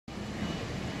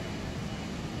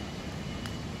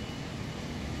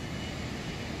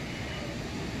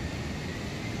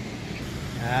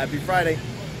Happy Friday.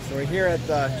 So we're here at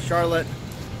the Charlotte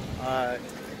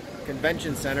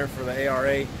Convention Center for the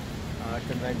ARA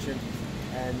convention,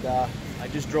 and I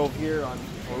just drove here on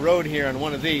or rode here on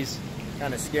one of these.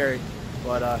 Kind of scary,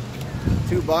 but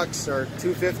 $2 or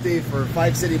 $2.50 for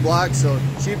 5 city blocks, so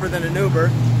cheaper than an Uber.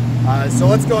 So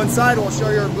let's go inside. We'll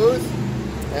show you our booth,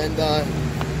 and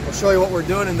we'll show you what we're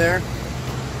doing in there.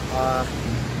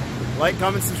 Like,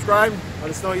 comment, subscribe. Let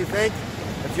us know what you think.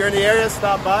 If you're in the area,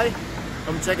 stop by.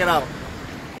 Come check it out.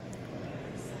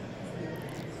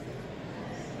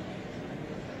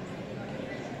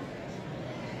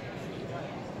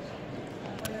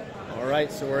 All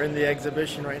right, so we're in the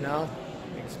exhibition right now,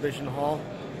 exhibition hall,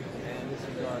 and this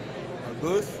is our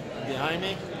booth behind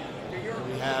me.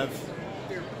 We have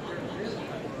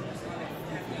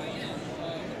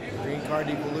Green Card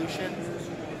Evolution,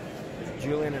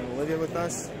 Julian and Olivia with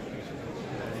us.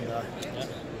 And,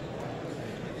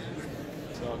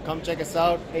 so come check us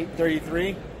out,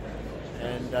 8:33,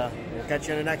 and we'll catch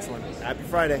you in the next one. Happy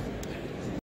Friday.